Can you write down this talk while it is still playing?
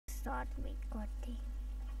start recording.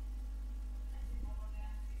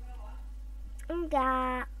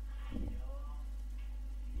 Enggak.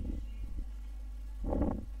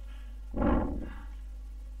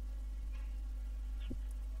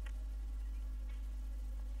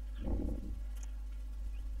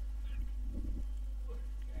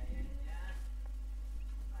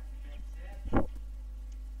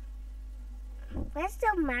 Where's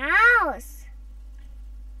the mouse?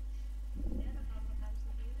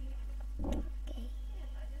 Okay.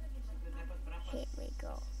 Here we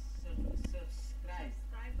go.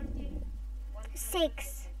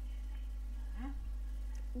 6.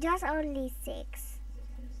 Just only 6.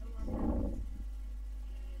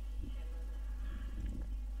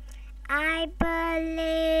 I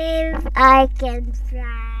believe I can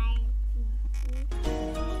fly.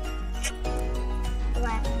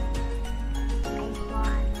 What? I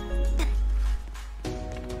won.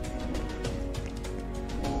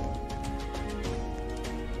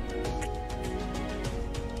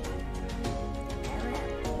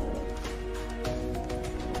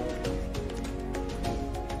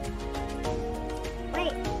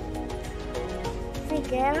 Wait.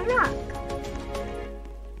 Figure it out.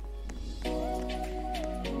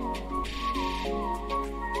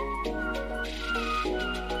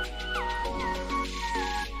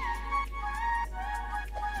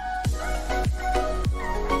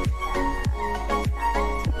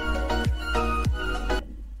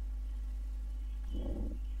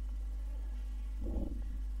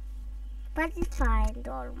 But it's fine,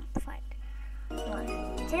 don't fight.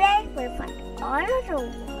 Today we'll find all of the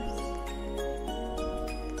wars.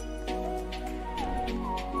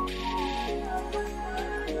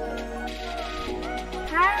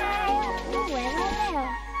 Hi! Oh, well.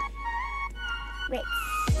 Wait.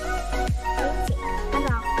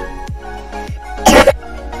 Unlock.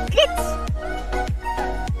 Glitch!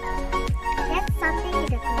 There's something in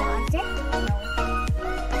the closet.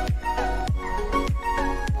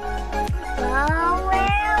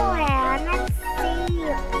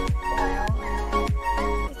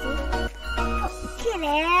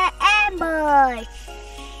 Ambush!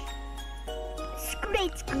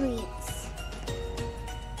 Screech.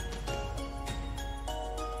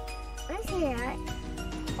 What's here?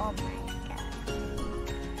 Oh my god.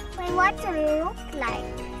 Wait, what does it look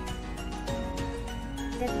like?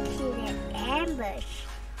 The killer ambush.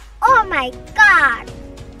 Oh my god!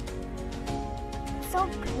 So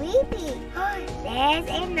creepy. There's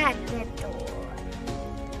another door.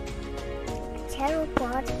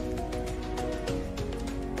 Teleport.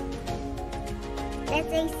 Let's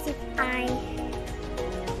say zip eye.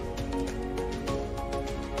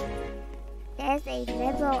 There's a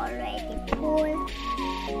level already pulled.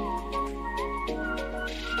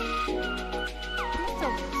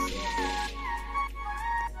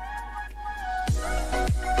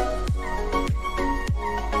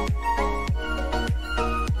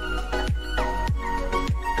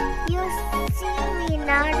 You see me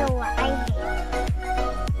now, though I hate.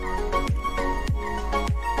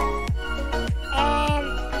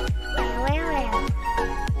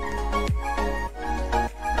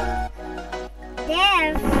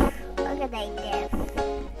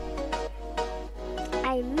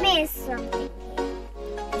 I missed something here.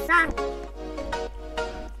 What's that?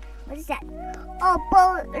 What is that? Oh,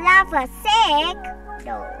 lava sick?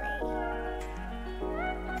 No way.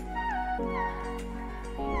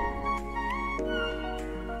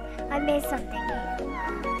 I missed something here.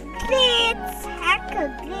 Glitz! Hacker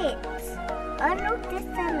glitz. Oh look, this is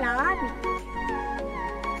the lobby.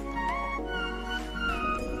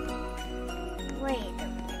 Wait a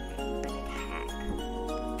minute.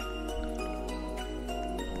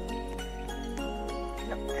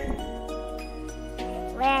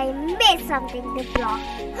 Where I missed something to block.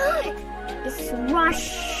 It's rush.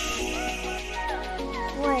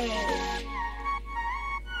 Wait.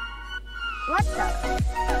 What the?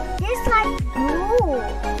 This like blue.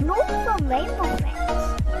 Blue from Rainbow Friends.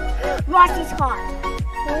 Rush is hot.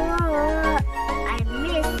 I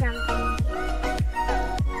missed something.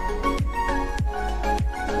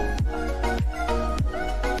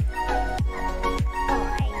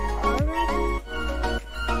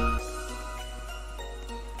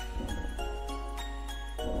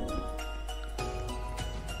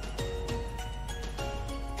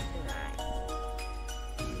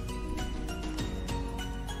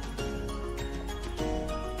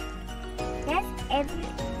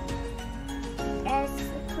 There's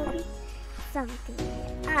something.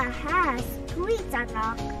 Aha, streets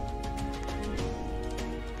unlocked.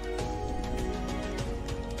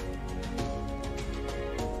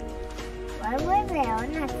 Why were they all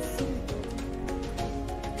not seen?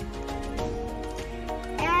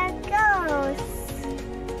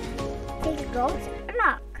 roads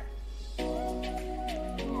lock.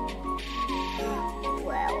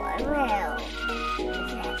 Well.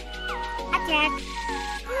 Attack.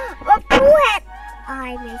 Oh, Pooh! I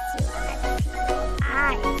miss you.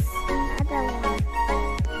 Eyes. Another one.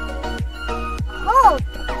 Hold.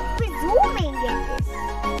 We're zooming in this.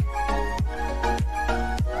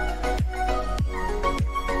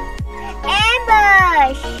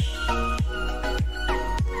 Ambush.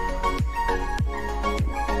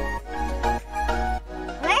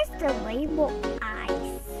 Where's the rainbow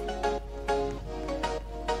eyes?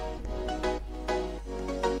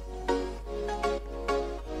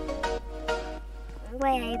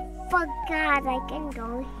 Wait, I forgot I can go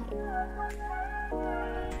here.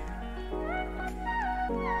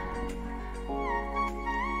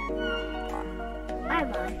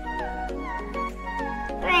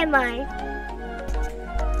 Where am I?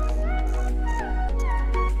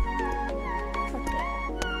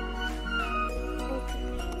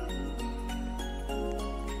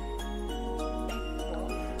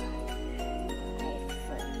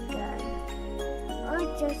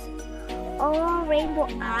 Just all rainbow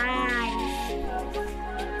eyes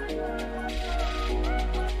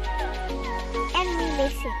and me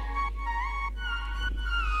missing.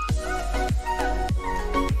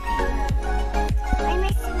 I'm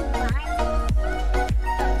missing one.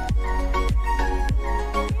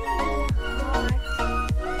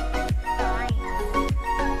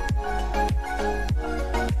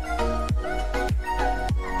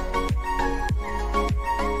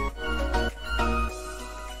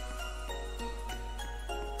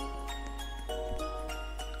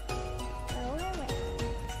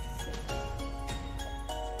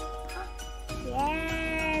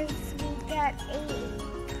 Yes, we got 8.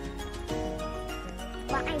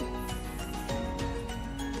 Fine.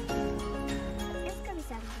 There's gonna be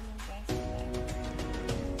something in this.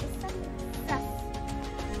 There's some stuff.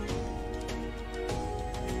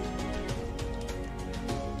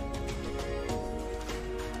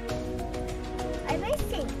 I'm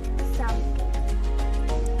missing something.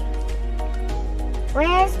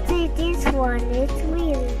 Where's this one? It's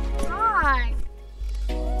really hard.